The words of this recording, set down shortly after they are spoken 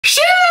Shoo!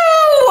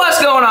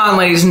 What's going on,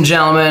 ladies and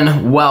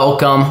gentlemen?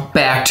 Welcome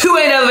back to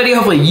another video.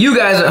 Hopefully you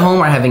guys at home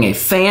are having a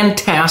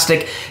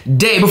fantastic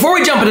day. Before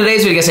we jump into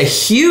today's video, guys, a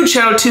huge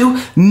shout out to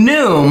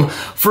Noom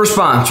for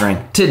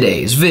sponsoring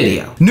today's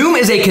video. Noom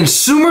is a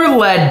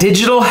consumer-led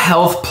digital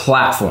health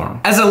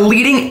platform. As a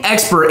leading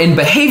expert in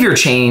behavior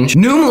change,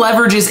 Noom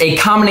leverages a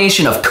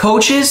combination of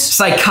coaches,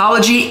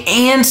 psychology,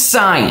 and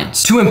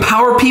science to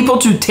empower people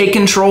to take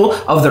control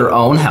of their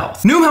own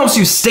health. Noom helps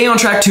you stay on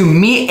track to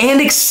meet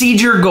and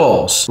exceed your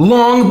goals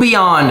long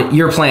beyond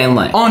your planned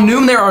length. On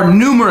Noom, there are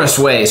numerous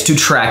ways to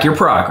track your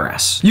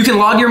progress. You can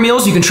log your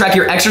meals, you can track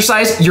your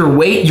exercise, your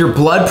weight, your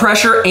blood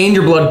pressure, and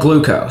your blood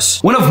glucose.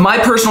 One of my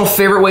personal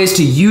favorite ways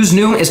to use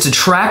Noom is to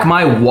track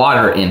my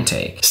water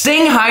intake.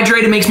 Staying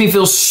hydrated makes me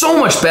feel so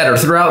much better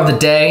throughout the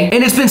day,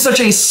 and it's been such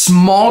a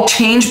small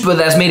change, but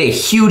that's made a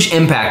huge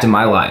impact in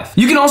my life.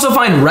 You can also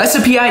find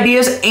recipe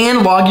ideas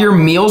and log your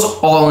meals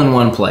all in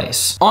one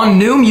place. On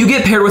Noom, you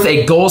get paired with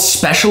a goals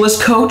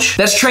specialist coach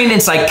that's trained in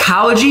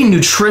psychology,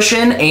 nutrition,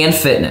 and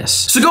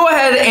fitness. So go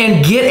ahead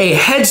and get a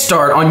head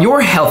start on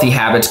your healthy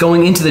habits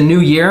going into the new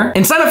year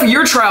and sign up for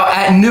your trial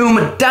at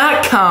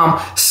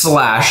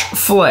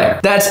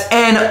noom.com/FLAIR. That's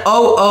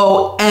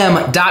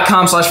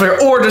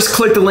NOOM.com/FLAIR, or just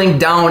click the link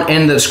down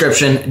in the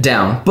description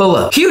down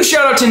below. Huge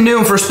shout out to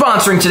Noom for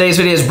sponsoring today's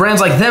videos.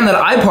 Brands like them that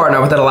I partner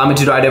with that allow me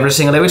to do it every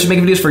single day, which is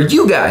making videos for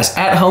you guys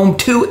at home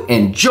to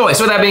enjoy.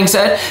 So with that being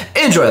said,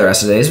 enjoy the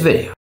rest of today's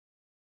video.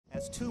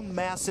 As two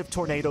massive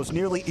tornadoes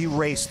nearly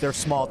erased their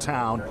small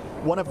town,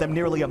 one of them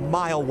nearly a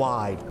mile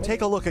wide.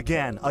 Take a look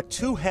again, a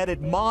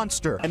two-headed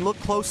monster. And look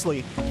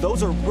closely,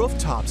 those are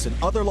rooftops and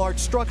other large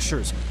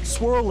structures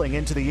swirling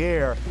into the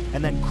air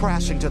and then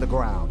crashing to the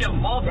ground. We have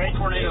multiple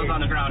tornadoes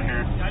on the ground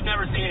here. I've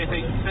never seen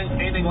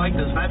anything like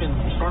this. I've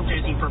been storm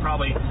chasing for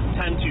probably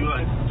 10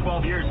 to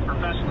 12 years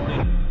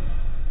professionally.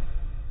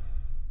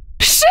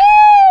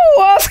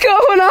 What's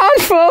going on,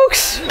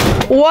 folks?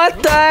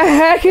 What the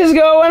heck is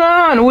going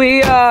on?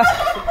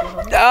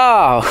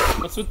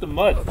 What's with the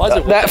mud? Why is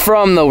it that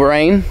from the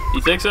rain?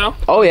 You think so?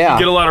 Oh yeah. You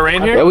get a lot of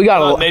rain here? Yeah, we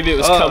got maybe it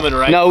was coming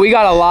right. No, we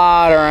got a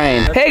lot of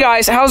rain. Hey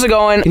guys, how's it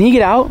going? Can he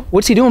get out?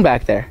 What's he doing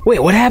back there?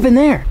 Wait, what happened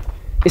there?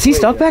 Is he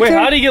stuck back there? Wait,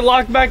 how did he get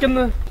locked back in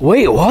the...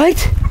 Wait, what?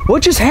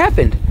 What just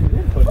happened?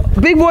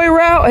 Big boy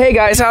route. Hey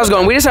guys, how's it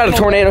going? We just had a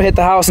tornado hit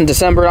the house in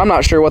December. I'm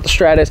not sure what the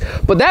strat is,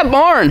 but that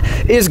barn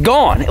is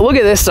gone. Look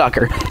at this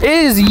sucker. It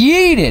is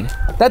yeeted.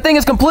 That thing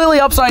is completely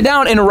upside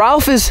down, and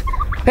Ralph is...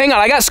 Hang on,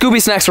 I got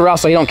Scooby snacks for Ralph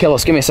so he don't kill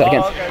us. Give me a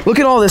second. Oh, okay. Look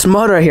at all this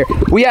mud right here.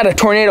 We had a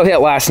tornado hit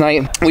last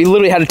night. We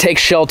literally had to take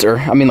shelter.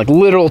 I mean, like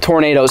literal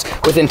tornadoes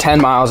within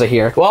 10 miles of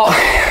here. Well,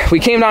 we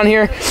came down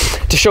here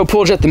to show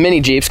Pooljet the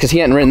mini Jeeps because he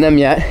hadn't ridden them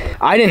yet.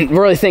 I didn't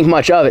really think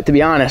much of it, to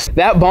be honest.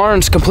 That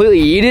barn's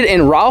completely yeeted,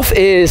 and Ralph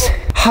is...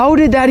 How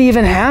did that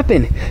even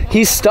happen?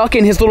 He's stuck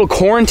in his little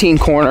quarantine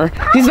corner.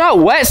 He's not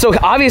wet, so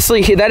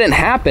obviously that didn't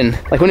happen.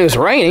 Like when it was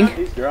raining.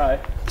 He's dry.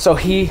 So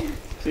he...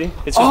 See?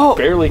 It's just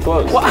barely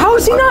close. Well, how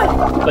is he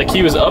not? Like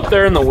he was up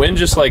there and the wind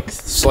just like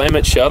slam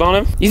it shut on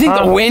him. You think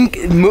the wind...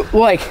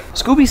 Like,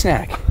 Scooby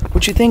Snack,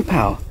 what you think,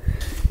 pal?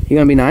 You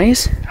gonna be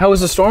nice? How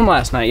was the storm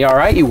last night? You all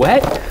right? You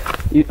wet?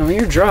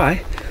 You're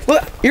dry.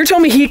 Well, you're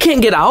telling me he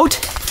can't get out?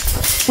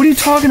 What are you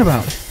talking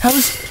about?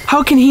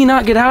 How can he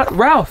not get out?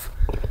 Ralph,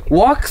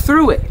 walk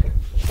through it.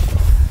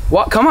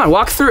 Come on,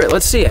 walk through it.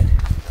 Let's see it.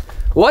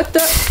 What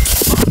the?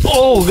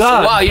 Oh,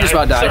 God. Wow, you just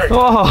about died.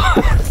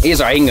 Oh.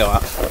 He's all right, he can go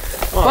out.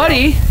 Oh.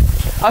 Buddy,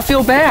 I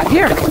feel bad.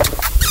 Here.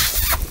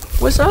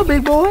 What's up,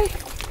 big boy?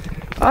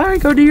 All right,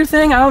 go do your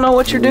thing. I don't know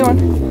what you're doing.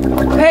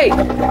 Hey,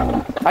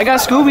 I got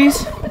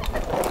Scoobies.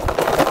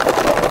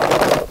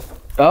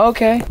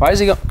 Okay. Why is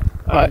he go?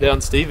 I'm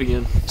down Steve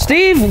again.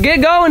 Steve,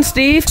 get going,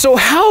 Steve. So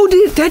how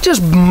did, that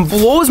just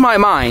blows my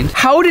mind.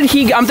 How did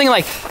he, I'm thinking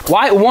like,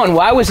 why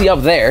was he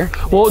up there?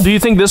 Well, do you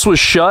think this was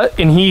shut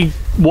and he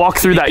walked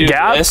through that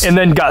gap and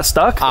then got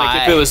stuck?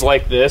 Like if it was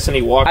like this and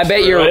he walked I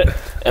bet you're... it,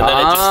 and then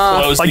it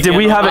just closed. Like, did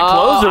we have it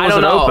closed or was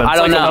it open? I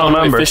don't know. I don't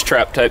remember. Fish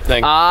trap type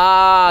thing.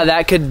 Ah,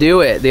 that could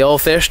do it. The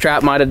old fish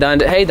trap might have done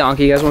it. Hey,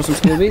 Donkey, you guys want some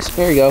Scoobies?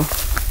 Here you go.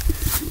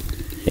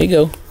 Here you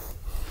go.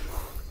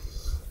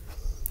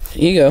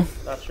 Here you go.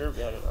 Not sure if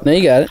you had it. No,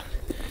 you got it.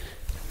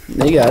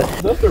 No, you got it.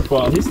 That's their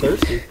fault. He's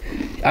thirsty.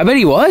 I bet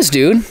he was,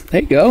 dude.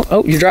 There you go.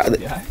 Oh, you dropped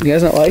it. You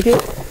guys not like it?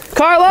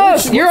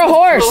 Carlos, you're a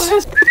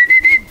horse.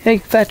 Hey,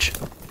 fetch.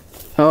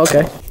 Oh,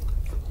 okay.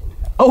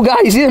 Oh,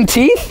 God, you see them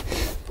teeth?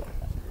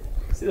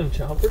 See them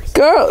chompers?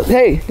 Girl,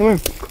 hey, come here.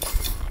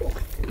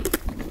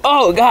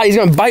 Oh, God, he's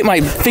gonna bite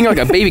my finger like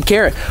a baby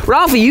carrot.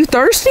 Ralphie, you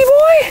thirsty,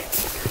 boy?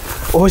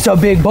 Oh, it's a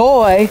big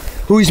boy.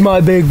 Who's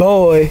my big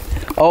boy?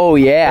 Oh,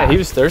 yeah. He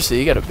was thirsty.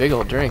 He got a big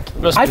old drink.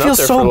 I feel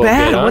so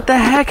bad. What the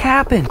heck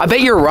happened? I bet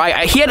you're right.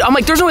 I'm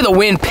like, there's no way the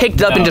wind picked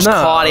it up and just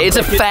caught it. It's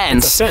a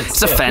fence.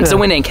 It's a fence. The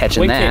wind ain't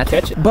catching that.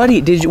 Can't catch it.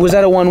 Buddy, was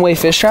that a one-way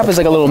fish trap? It's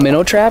like a little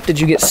minnow trap. Did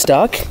you get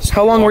stuck?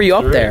 How long were you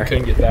up there?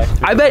 Couldn't get back.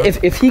 I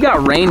bet if he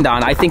got rained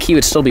on, I think he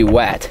would still be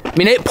wet. I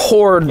mean, it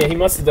poured. Yeah, he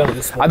must have done it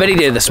this morning. I bet he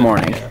did this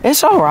morning.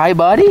 It's all right,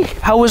 buddy.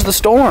 How was the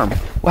storm?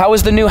 How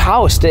was the new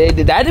house? That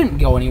didn't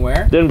go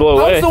anywhere. Didn't blow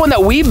How was the one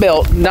that we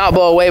built not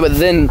blow away, but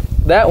then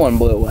that one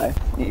blew away?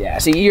 Yeah,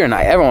 see, you're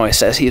not. Everyone always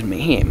says he's mean.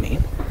 He ain't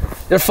mean.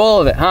 They're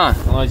full of it, huh?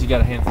 As long as you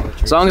got a handful of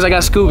trees. As long as I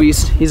got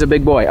Scoobies, he's a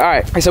big boy. All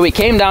right, so we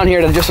came down here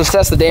to just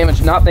assess the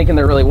damage, not thinking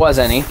there really was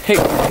any. Hey,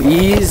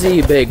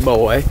 easy, big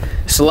boy.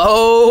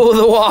 Slow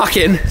the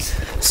walking.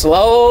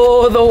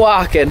 Slow the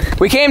walking.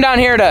 We came down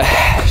here to,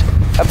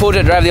 I pulled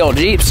you to drive the old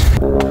Jeeps.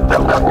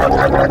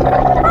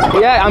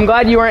 Yeah, I'm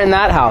glad you weren't in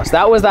that house.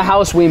 That was the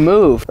house we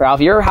moved.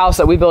 Ralph, your house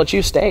that we built,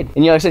 you stayed.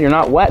 And like I said, you're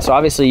not wet, so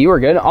obviously you were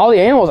good. All the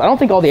animals, I don't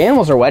think all the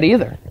animals are wet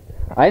either.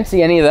 I didn't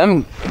see any of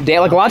them.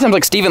 Like a lot of times,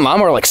 like Steve and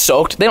Llama are like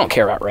soaked. They don't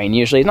care about rain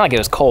usually. It's not like it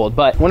was cold,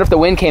 but I wonder if the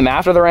wind came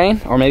after the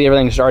rain, or maybe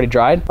everything's already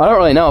dried. I don't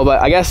really know,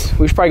 but I guess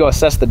we should probably go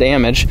assess the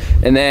damage,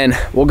 and then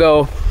we'll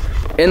go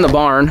in the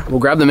barn. We'll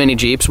grab the mini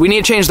Jeeps. We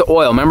need to change the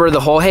oil. Remember the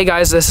whole, hey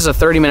guys, this is a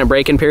 30-minute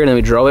break-in period, and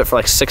we drove it for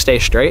like 6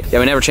 days straight. Yeah,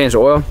 we never changed the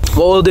oil. What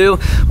we'll do,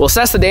 we'll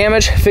assess the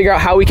damage, figure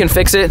out how we can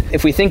fix it.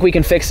 If we think we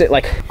can fix it,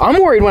 like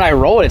I'm worried when I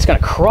roll it, it's gonna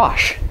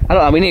crush. I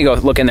don't know, we need to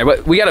go look in there,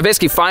 but we gotta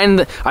basically find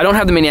the, I don't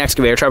have the mini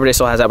excavator, Trevor Day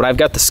still has that, but I've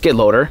got the skid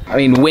loader. I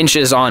mean,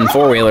 winches on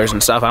four-wheelers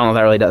and stuff. I don't know if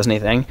that really does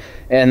anything.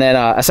 And then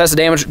assess the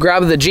damage,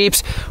 grab the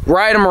Jeeps,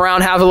 ride them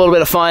around, have a little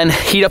bit of fun,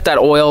 heat up that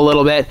oil a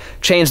little bit,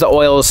 change the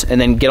oils, and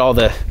then get all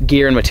the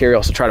gear and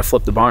materials to try to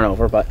flip the barn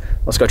over. But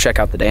let's go check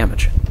out the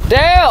damage.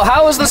 Dale,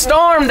 how was the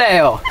storm,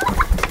 Dale?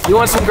 You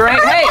want some grain?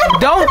 Hey,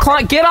 don't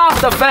climb, get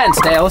off the fence,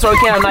 Dale. That's why we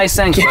can't have nice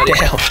things, buddy.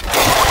 Dale.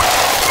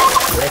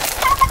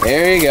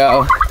 There you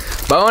go.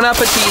 Bon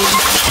appetit.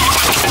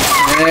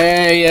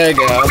 There you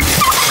go.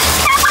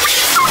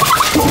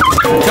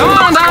 Come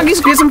on,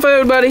 donkeys, get some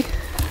food, buddy.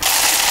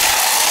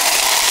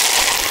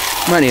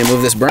 Might need to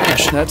move this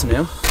branch. That's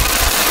new.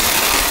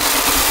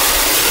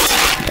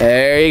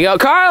 There you go.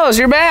 Carlos,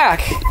 you're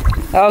back.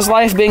 How's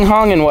life being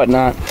hung and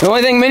whatnot? The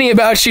only thing mini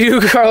about you,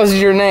 Carlos,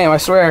 is your name, I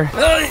swear.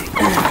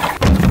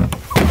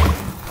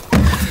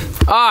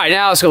 All right,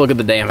 now let's go look at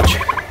the damage.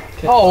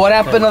 Oh, what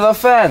happened to the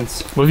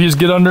fence? What if you just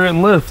get under it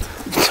and lift?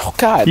 Oh,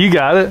 God. You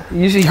got it.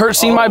 You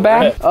seen my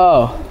back?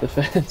 Oh. The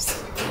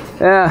fence.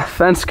 Yeah,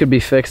 fence could be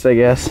fixed, I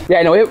guess.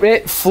 Yeah, no,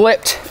 it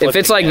flipped. If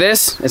it's like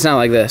this, it's not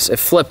like this. It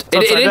flipped.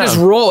 It didn't just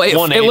roll. It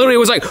literally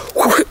was like,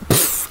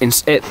 and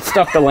it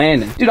stuck the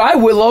landing. Dude, I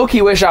would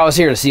low-key wish I was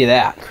here to see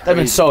that. That'd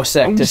been so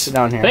sick to sit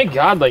down here. Thank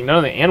God, like none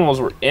of the animals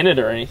were in it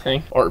or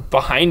anything, or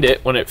behind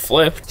it when it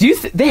flipped. Do you?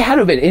 They had to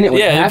have been in it.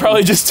 Yeah, it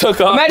probably just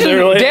took off.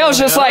 Imagine Dale's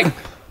just like,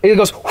 it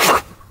goes.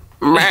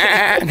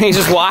 And he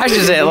just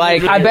watches it.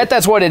 Like, I bet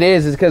that's what it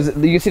is because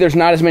you see there's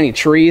not as many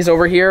trees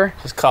over here.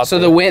 So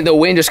the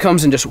wind just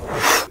comes and just,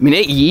 I mean,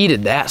 it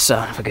yeeted that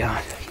son of a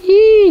gun.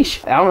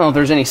 Yeesh. I don't know if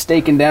there's any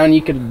staking down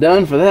you could have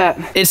done for that.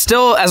 It's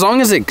still, as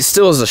long as it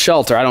still is a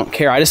shelter, I don't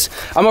care.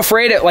 I'm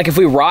afraid it, like if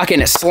we rock it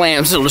and it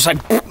slams, it'll just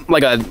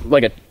like a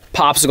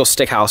popsicle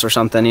stick house or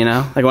something, you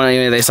know? Like when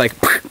it's like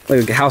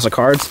a house of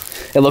cards.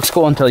 It looks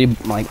cool until you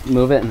like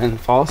move it and then it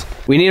falls.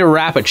 We need to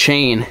wrap a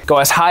chain, go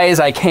as high as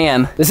I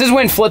can. This is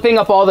when flipping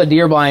up all the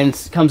deer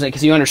blinds comes in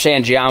because you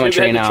understand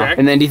geometry now.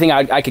 And then do you think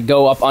I could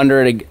go up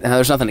under it?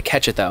 There's nothing to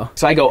catch it though.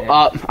 So I go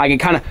up, I can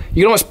kind of,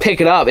 you can almost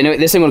pick it up and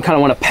this thing would kind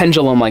of want to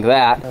pendulum like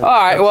that. All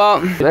right, well,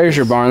 there's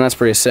your barn. That's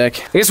pretty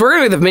sick. I guess we're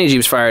gonna get the mini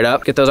Jeeps fired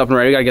up, get those up and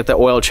ready. We gotta get the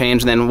oil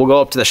changed and then we'll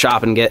go up to the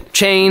shop and get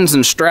chains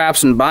and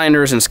straps and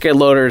binders and skid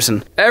loaders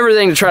and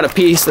everything to try to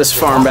piece this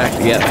farm back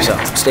together. So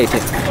stay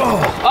tuned.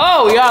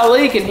 Oh, we got a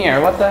leak in here.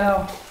 What the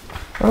hell?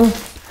 Oh,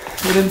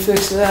 we didn't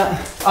fix that.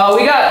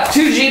 We got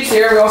 2 Jeeps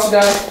here. We also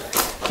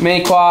got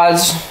mini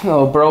quads,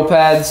 little bro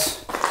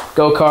pads,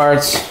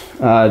 go-karts,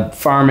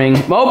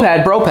 farming,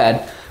 moped, bro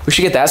pad. We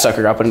should get that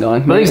sucker up and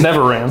going. But these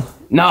never ran.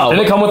 No.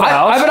 Did it come with the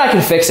house? I bet I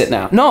can fix it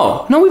now.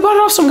 No, we bought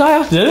it off some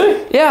guy. Did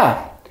it?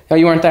 Yeah. Oh,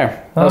 you weren't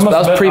there. That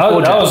was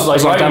pre-full. That was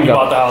like right when you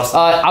bought the house.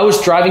 I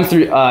was driving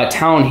through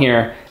town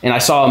here, and I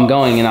saw him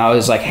going, and I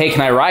was like, hey,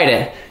 can I ride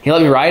it? He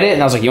let me ride it,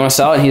 and I was like, you want to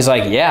sell it? And he's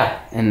like, yeah,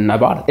 and I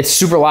bought it. It's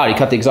super loud. He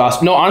cut the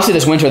exhaust. No, honestly,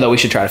 this winter, though, we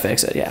should try to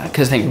fix it, yeah,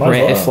 because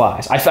it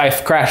flies. I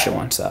crashed it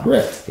once, so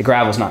the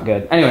gravel's not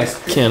good. Anyways.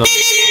 Can't.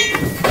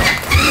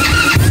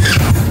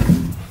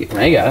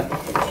 Now you got it.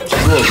 It's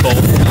a little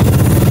cold.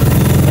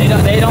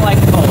 They don't like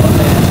the cold,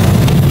 okay?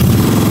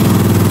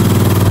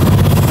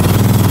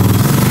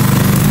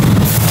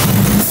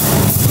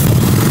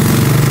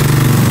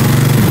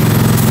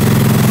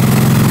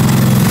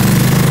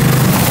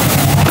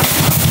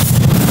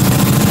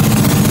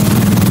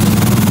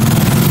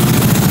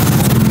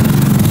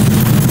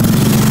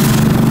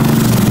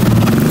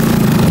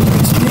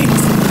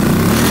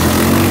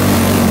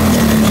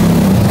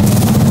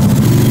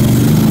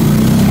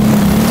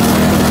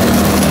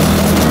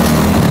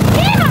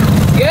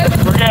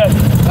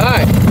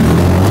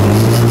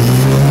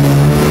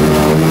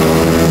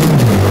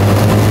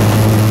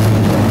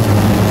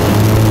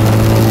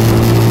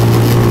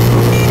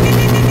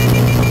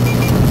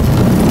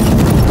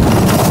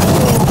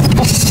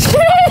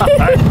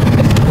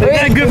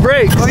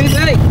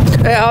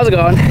 Hey, how's it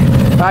going?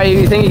 All right,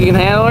 you think you can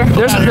handle her?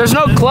 There's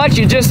no clutch.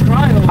 I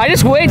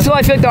just wait till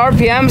I feel like the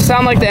RPM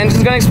sound like the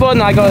engine's gonna explode,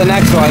 and I go to the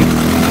next one.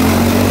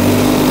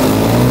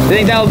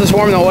 think that'll just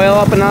warm the oil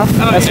up enough?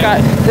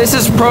 This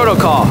is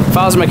protocol. If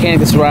I was a mechanic,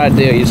 this is what I'd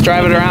do. You just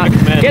drive it around,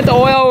 get the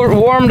oil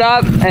warmed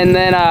up, and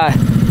then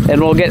and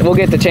we'll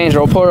get the change.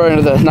 We'll put it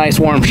into the nice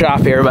warm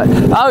shop here. But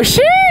oh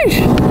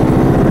sheesh!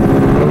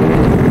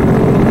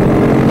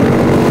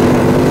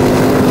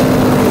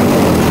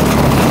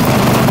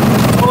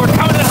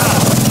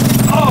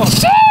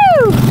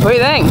 What do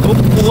you think? A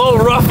little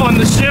rough on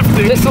the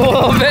shifting. Just a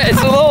little bit.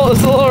 It's a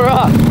little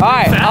rough. All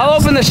right, I'll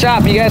open the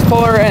shop. You guys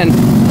pull her in.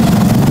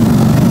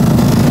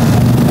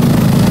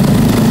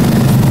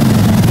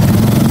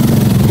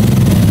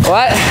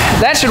 Well,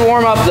 that should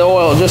warm up the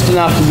oil just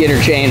enough to get her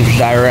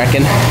changed, I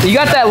reckon. You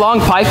got that long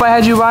pipe I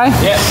had you buy?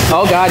 Yeah.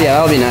 Oh God, yeah,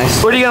 that'll be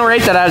nice. What are you gonna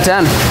rate that out of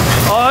 10?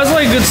 Oh, that's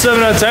like a good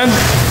 7 out of 10.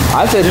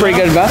 I'd say it's pretty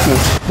good investment.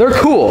 They're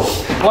cool.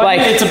 Well,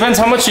 like, it depends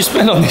how much you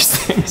spend on these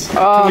things.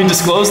 Can we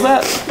disclose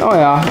that? Oh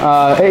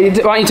yeah. Hey,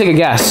 why don't you take a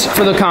guess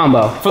for the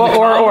combo?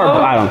 Or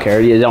I don't care.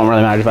 It don't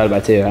really matter. Divided by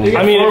 2.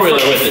 I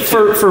mean,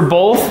 for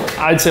both,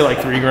 I'd say like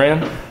 $3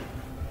 grand.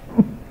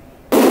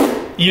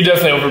 You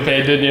definitely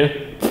overpaid, didn't you?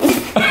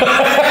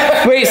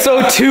 Wait,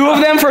 so 2 of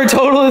them for a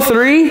total of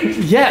 3?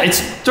 Yeah,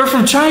 they're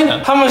from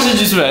China. How much did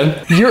you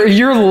spend?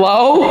 You're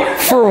low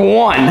for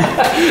 1.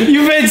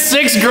 You paid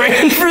 $6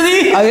 grand for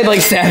these? I paid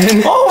like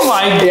 7. Oh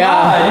my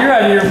God, you're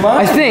out of your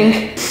mind. I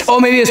think.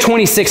 Oh, maybe it was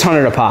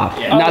 $2,600 a pop.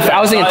 Yeah. Not,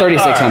 I was thinking $3,600.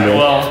 Right,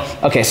 well,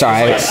 okay,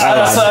 sorry.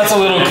 That's a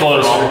little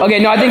closer. Okay,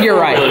 no, I think you're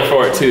right. Really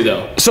for it too,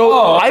 though. So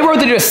I wrote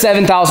to do a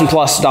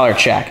 $7,000+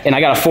 check, and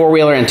I got a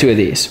 4-wheeler and 2 of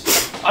these.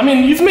 I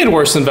mean, you've made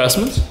worse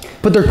investments.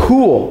 But they're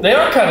cool. They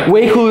are kind of cool.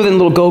 Way cooler than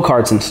little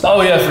go-karts and stuff.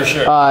 Oh yeah, for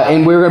sure.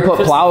 And we're gonna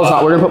put plows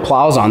on. We're gonna put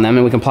plows on them,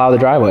 and we can plow the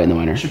driveway in the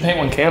winter. You should paint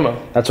one camo.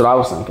 That's what I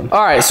was thinking.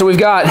 All right, so we've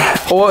got,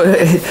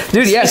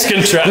 dude. Yes.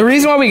 The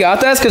reason why we got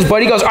that is because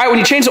Buddy goes, all right, when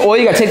you change the oil,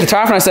 you gotta take the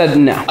top, and I said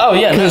no. Oh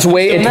yeah. Because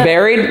it's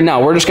buried.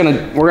 No, we're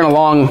gonna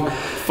long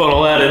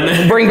funnel that in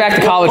there. Bring back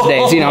the college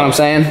days. You know what I'm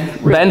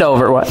saying? Bend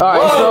over. What? All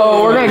right,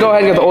 so we're gonna go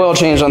ahead and get the oil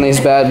changed on these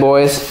bad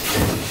boys.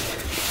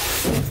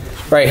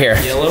 Right here.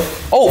 Yellow?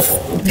 Oh,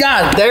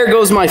 God, there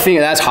goes my finger.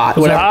 That's hot.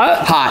 Is it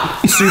hot?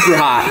 Hot. Super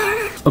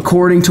hot.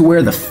 According to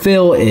where the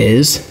fill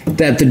is,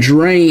 that the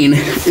drain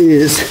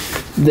is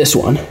this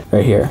one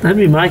right here. That'd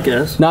be my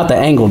guess. Not the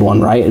angled one,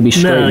 right? It'd be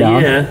straight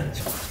down. Yeah.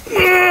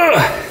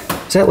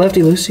 Is that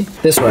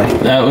lefty-loosey? This way.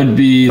 That would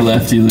be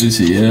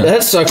lefty-loosey, yeah.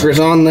 That sucker's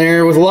on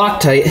there with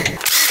Loctite.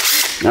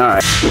 All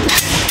right.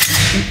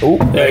 Oh,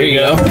 there you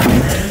go.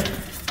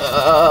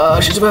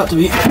 She's about to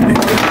be.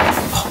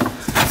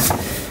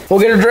 We'll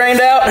get her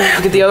drained out,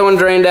 get the other one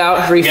drained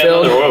out,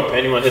 refilled. Got another rope,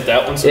 and you want to hit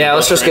that one? So yeah,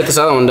 let's just get this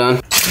other one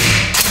done.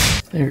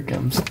 There it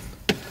comes.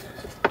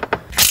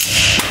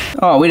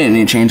 Oh, we didn't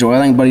need to change oil.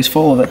 I think Buddy's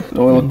full of it.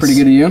 The oil looked pretty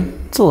good to you?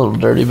 It's a little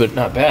dirty, but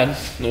not bad.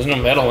 There's no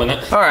metal in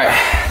it. All right,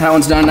 that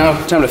one's done now.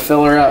 Time to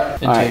fill her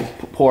up. All right,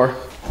 pour.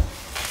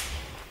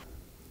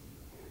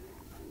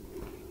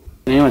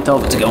 Anyone tell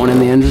if it's going in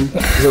the engine?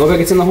 Does it look like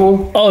it's in the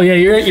hole? Oh yeah,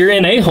 you're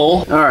in a hole.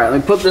 All right, let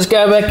me put this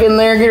guy back in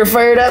there, get her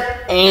fired up,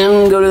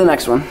 and go to the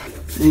next one.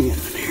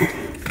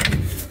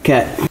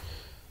 Okay.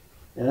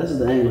 Yeah, this is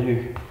the angle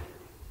here.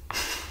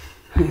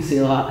 You can see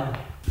a lot.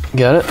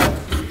 Got it?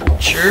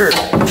 Sure.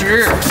 I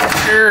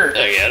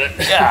got it.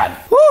 God.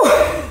 Woo!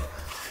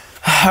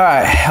 All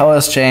right,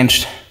 oil's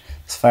changed.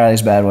 Let's fire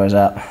these bad boys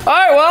up. All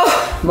right,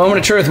 well, moment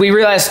of truth. We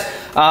realized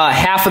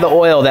half of the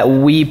oil that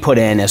we put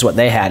in is what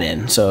they had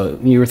in. So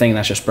you were thinking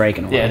that's just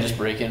breaking oil. Yeah, just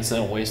break in so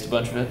they don't waste a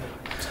bunch of it.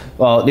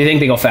 Well, do you think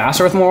they go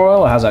faster with more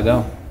oil, or how's that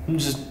go?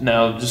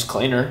 Just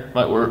cleaner.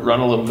 Might run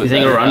a little bit. You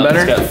think it'll run better?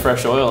 It's got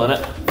fresh oil in it.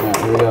 All right,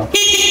 here we go.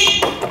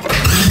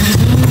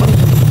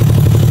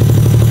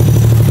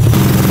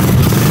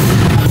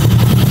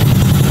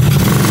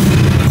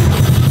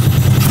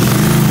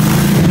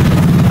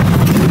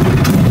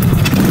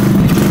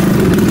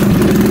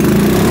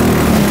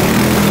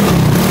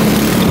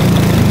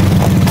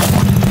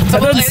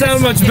 That doesn't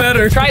sound much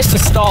better. It tries to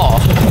stall.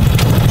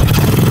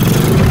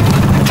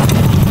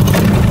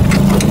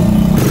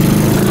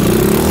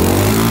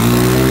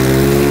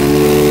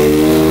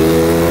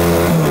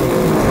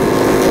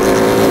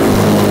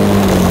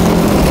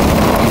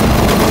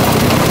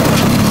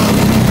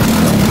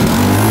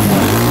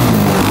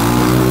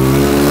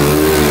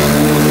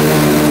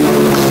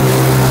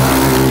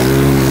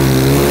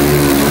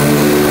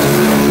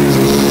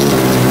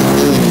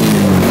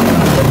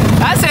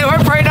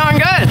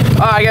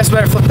 I guess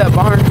better flip that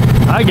barn.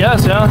 I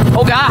guess, yeah.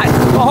 Oh God.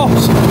 Oh.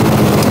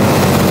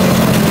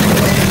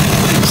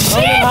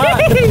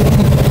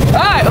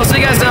 Alright, we'll see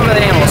you guys done with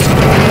the animals.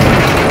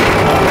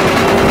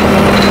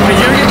 Did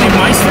you ever get any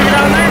mice figured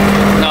out in there?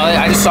 No,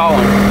 I just saw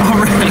one. Oh,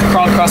 really? He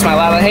crawled across my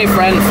lap like, hey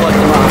friend, and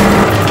flipped him off.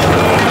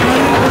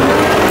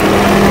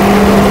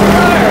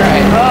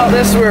 Alright, well,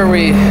 this is where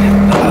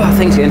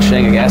things get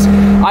interesting, I guess.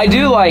 I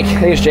do like,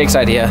 I think it's Jake's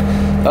idea,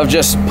 of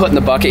just putting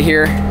the bucket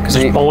here. Because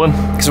if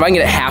I can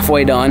get it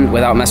halfway done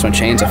without messing with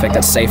chains, I think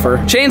that's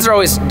safer. Chains are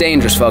always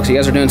dangerous, folks. You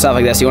guys are doing stuff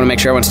like this. You want to make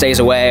sure everyone stays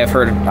away.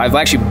 I've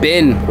actually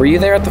been, were you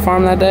there at the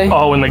farm that day?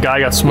 Oh, when the guy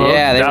got smoked?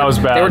 Yeah, that was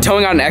bad. They were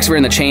towing out an excavator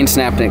and the chain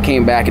snapped and it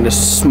came back and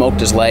just smoked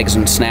his legs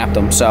and snapped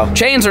them. So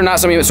chains are not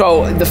something,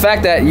 so the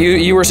fact that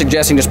you were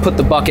suggesting just put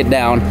the bucket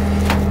down.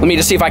 Let me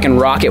just see if I can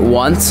rock it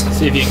once.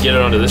 See if you can get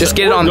it onto this side. Just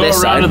get it on this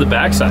side. Go around to the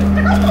back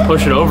side.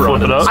 Push it over.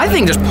 Flip it up. I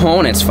think just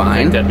pulling it's fine.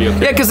 I think that'd be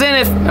okay. Yeah, because then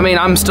if, I mean,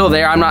 I'm still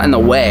there, I'm not in the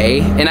way,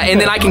 and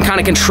then I can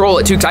kind of control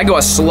it too, because I go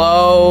a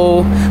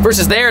slow,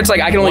 versus there, it's like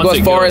I can only go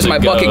as far as my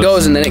bucket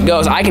goes, and then it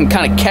goes. I can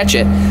kind of catch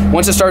it.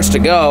 Once it starts to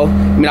go,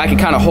 I mean, I can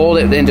kind of hold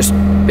it and just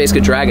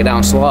basically drag it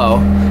down slow.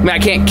 I mean, I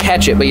can't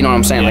catch it, but you know what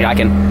I'm saying? Yeah. Like I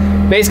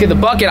can, basically the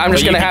bucket, I'm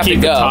just going to have to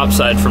go. Keep the top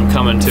side from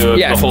coming to it.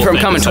 Yeah, from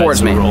coming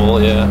towards me.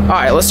 Roll, yeah. All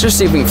right, let's just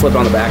see if we can flip it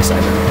on the back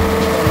side then.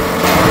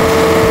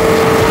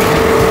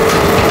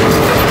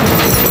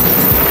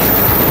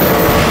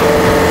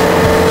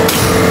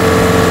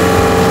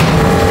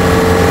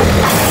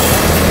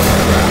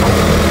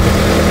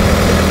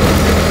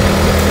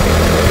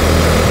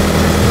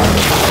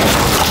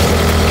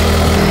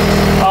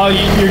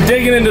 You're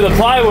digging into the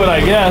plywood, I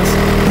guess.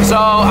 So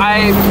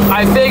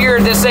I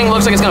figured this thing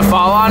looks like it's gonna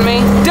fall on me.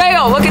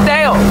 Dale, look at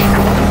Dale.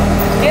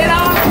 Get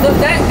off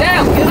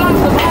Dale, get off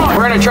the bar.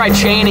 We're gonna try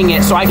chaining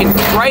it so I can,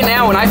 right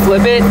now when I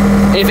flip it,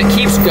 if it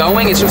keeps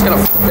going, it's just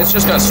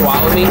gonna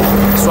swallow me,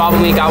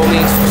 gobble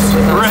me.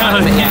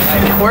 Really?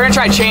 Yeah. We're gonna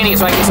try chaining it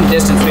so I can get some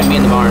distance between me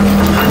and the barn.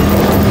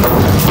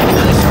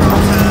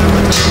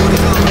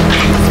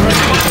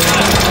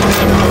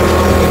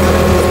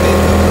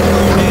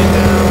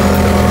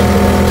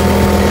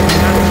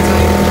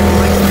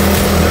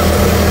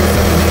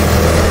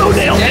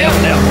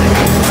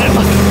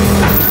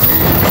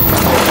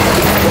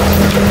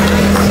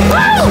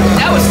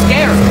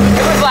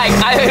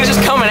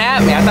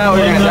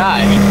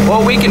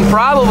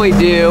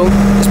 Do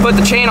is put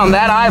the chain on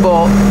that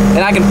eyeball and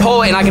I can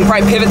pull it and I can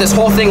probably pivot this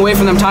whole thing away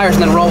from them tires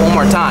and then roll one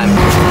more time.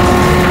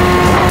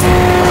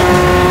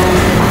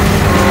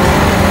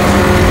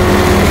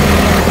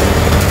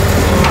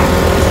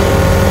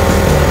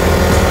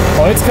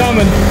 Oh, it's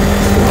coming.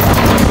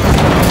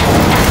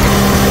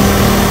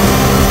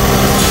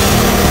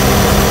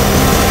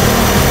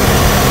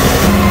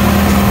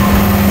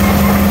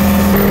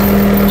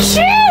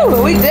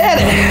 Shoo! We did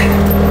it!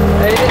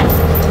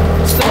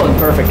 Still in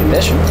perfect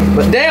condition.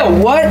 But Dale,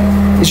 what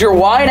is your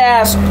wide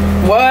ass,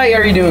 why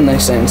are you doing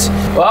these things?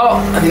 Well,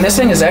 I mean, this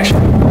thing is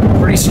actually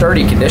pretty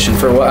sturdy condition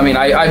for what, I mean,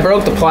 I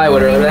broke the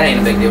plywood earlier, that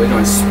ain't a big deal, we can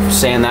always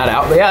sand that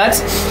out. But yeah,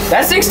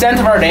 that's the extent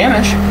of our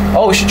damage.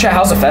 Oh, we should check,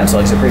 how's the fence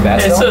look? Is it pretty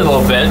bad still? It's a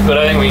little bent, but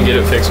I think we can get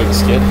it fixed with the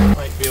skid.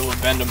 Might be able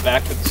to bend them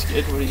back with the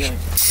skid, what do you think?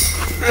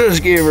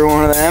 Just give her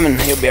one of them and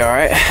he'll be all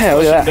right. Yeah,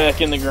 look at that.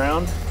 Back in the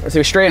ground. If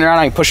we straighten around,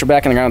 I can push her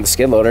back in the ground with the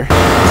skid loader.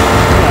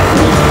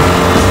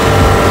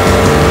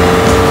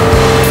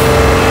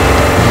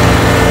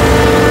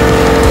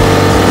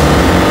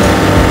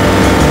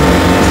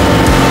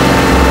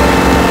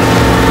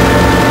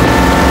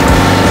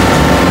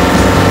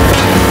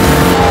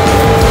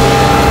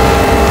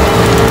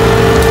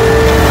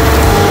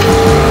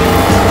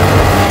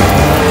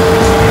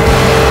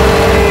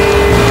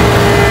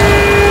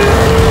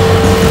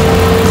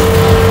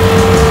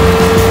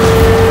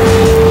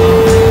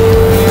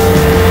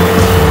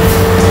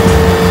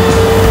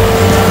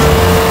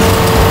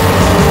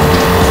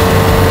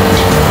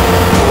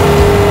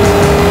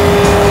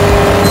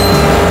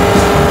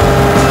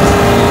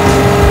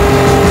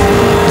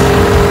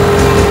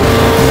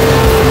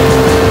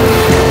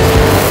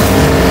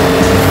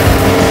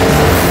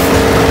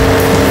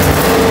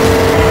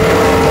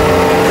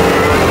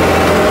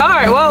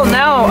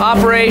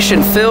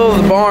 Fill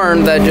the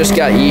barn that just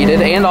got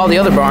yeeted and all the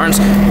other barns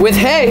with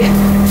hay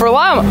for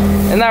llama.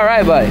 Isn't that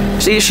right,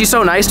 buddy? See, she's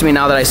so nice to me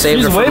now that I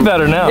saved her. She's way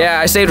better now. Yeah,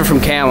 I saved her from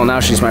Camel. Now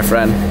she's my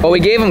friend. Well, we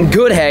gave him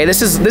good hay.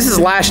 This is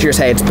last year's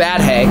hay. It's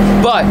bad hay,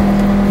 but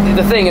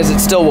the thing is, it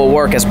still will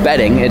work as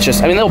bedding. It's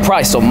just, I mean, they'll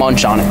probably still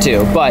munch on it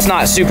too, but it's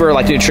not super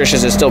like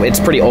nutritious. It's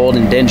pretty old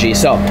and dingy.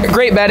 So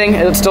great bedding.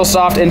 It's still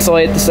soft,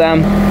 insulate the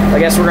stem. I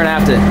guess we're gonna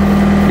have to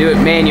do it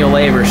manual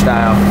labor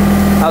style.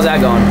 How's that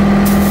going?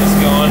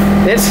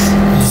 It's going.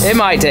 It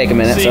might take a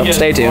minute, so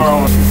stay tuned.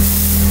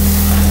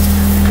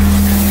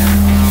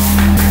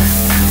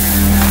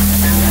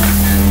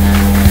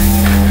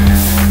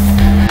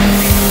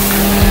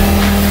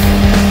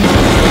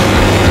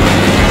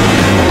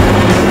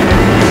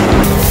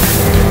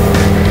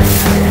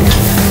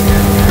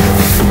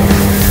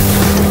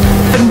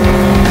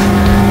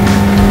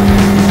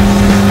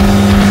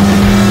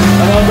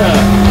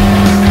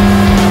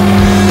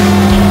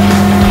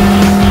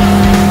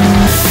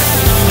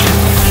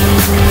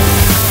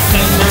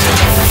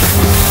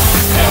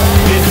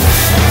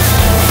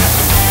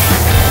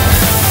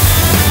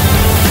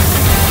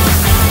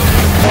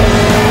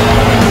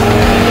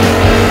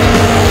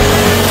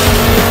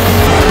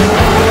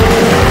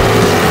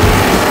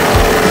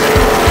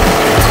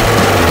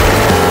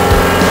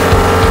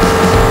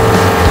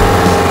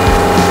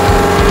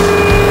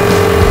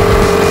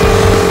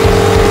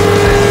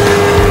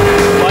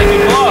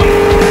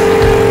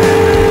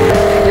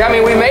 I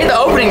mean, we made the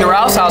opening to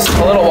Ralph's house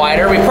a little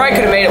wider. We probably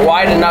could have made it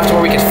wide enough to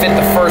where we could fit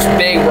the first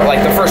big,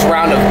 like the first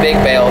round of big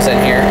bales in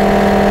here.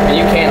 And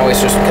you can always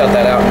just cut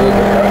that out and move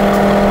it,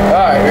 right?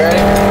 All right, you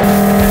ready?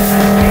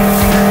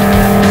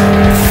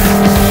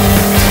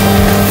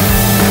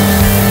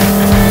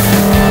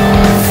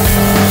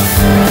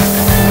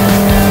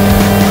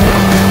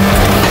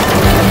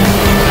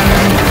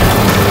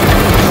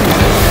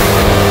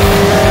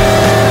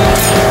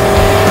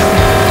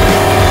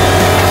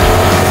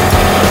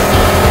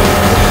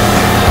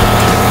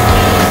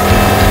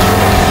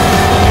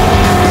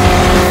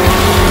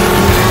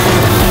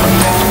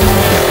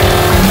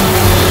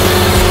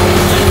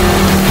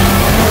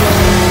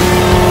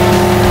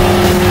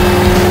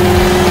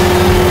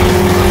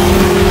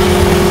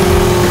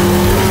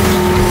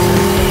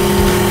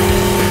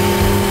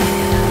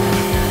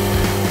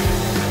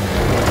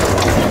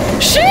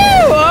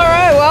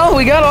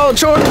 We got all the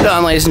chores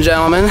done, ladies and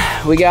gentlemen.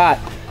 We got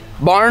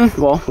barn,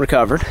 well,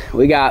 recovered.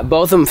 We got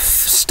both of them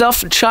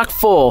stuffed chock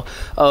full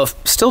of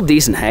still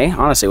decent hay.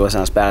 Honestly, it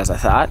wasn't as bad as I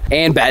thought.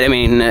 And bed, I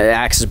mean,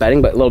 Axe is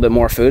bedding, but a little bit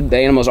more food. The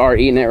animals are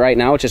eating it right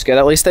now, which is good.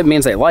 At least that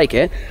means they like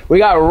it. We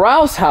got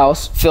Ralph's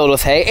house filled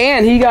with hay,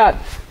 and he got,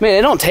 man,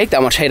 it don't take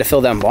that much hay to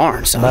fill them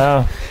barns. So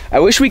no. I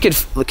wish we could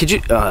you,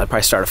 I'd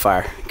probably start a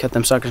fire. Cut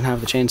them suckers and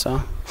have the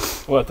chainsaw.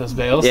 What, those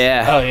bales?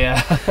 Yeah. Oh,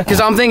 yeah. Because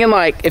I'm thinking,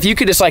 like, if you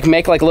could just, like,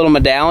 make, like, little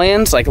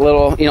medallions, like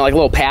little, you know, like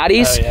little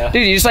patties. Oh, yeah.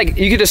 Dude, you just, like,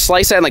 you could just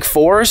slice that in, like,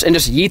 fours and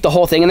just yeet the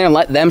whole thing in there and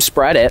let them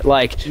spread it.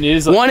 Like,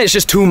 one is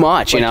just too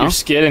much, you know? Your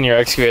skid and your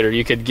excavator,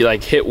 you could,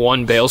 like, hit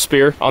one bale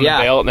spear on the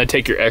bale and then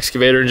take your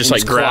excavator and just,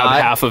 like, grab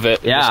half of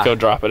it and just go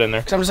drop it in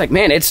there. Because I'm just like,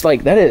 man, it's,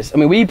 like, that is, I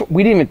mean, we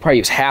didn't even probably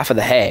use half of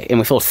the hay and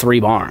we filled 3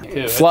 barns.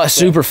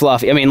 Super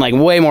fluffy. I mean, like,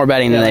 way more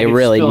bedding than they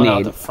really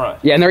need. The front.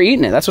 Yeah, and they're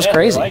eating it. That's what's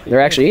crazy.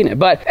 They're actually eating it.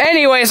 But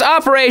anyways,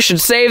 Operation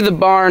Save the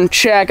Barn,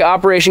 check.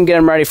 Operation Get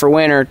them ready for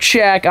winter,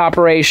 check.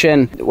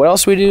 Operation, what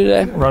else did we do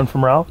today? Run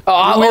from Ralph.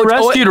 We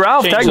rescued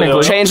Ralph,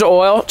 technically. Change the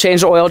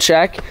oil,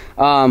 check.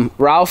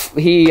 Ralph,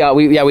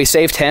 we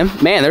saved him.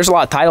 Man, there's a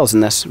lot of titles in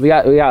this. We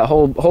got a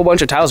whole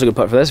bunch of titles we could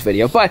put for this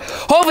video. But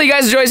hopefully you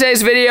guys enjoyed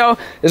today's video.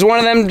 Is one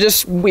of them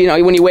just, you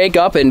know, when you wake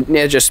up and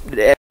it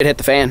hit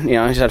the fan, you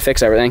know, I just had to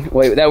fix everything.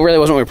 Wait, that really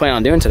wasn't what we were planning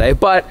on doing today.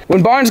 But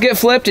when barns get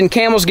flipped and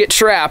camels get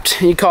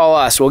trapped, you call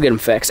us, we'll get them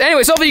fixed.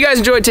 Anyways, hopefully you guys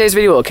enjoyed today's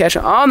video. We'll catch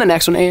you on the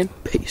next one,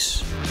 and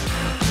peace.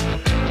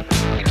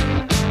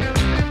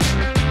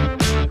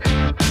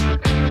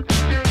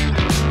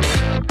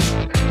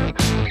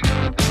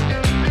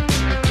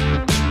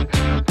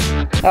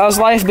 How's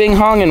life being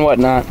hung and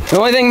whatnot? The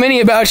only thing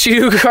mini about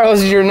you, Carlos,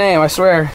 is your name, I swear.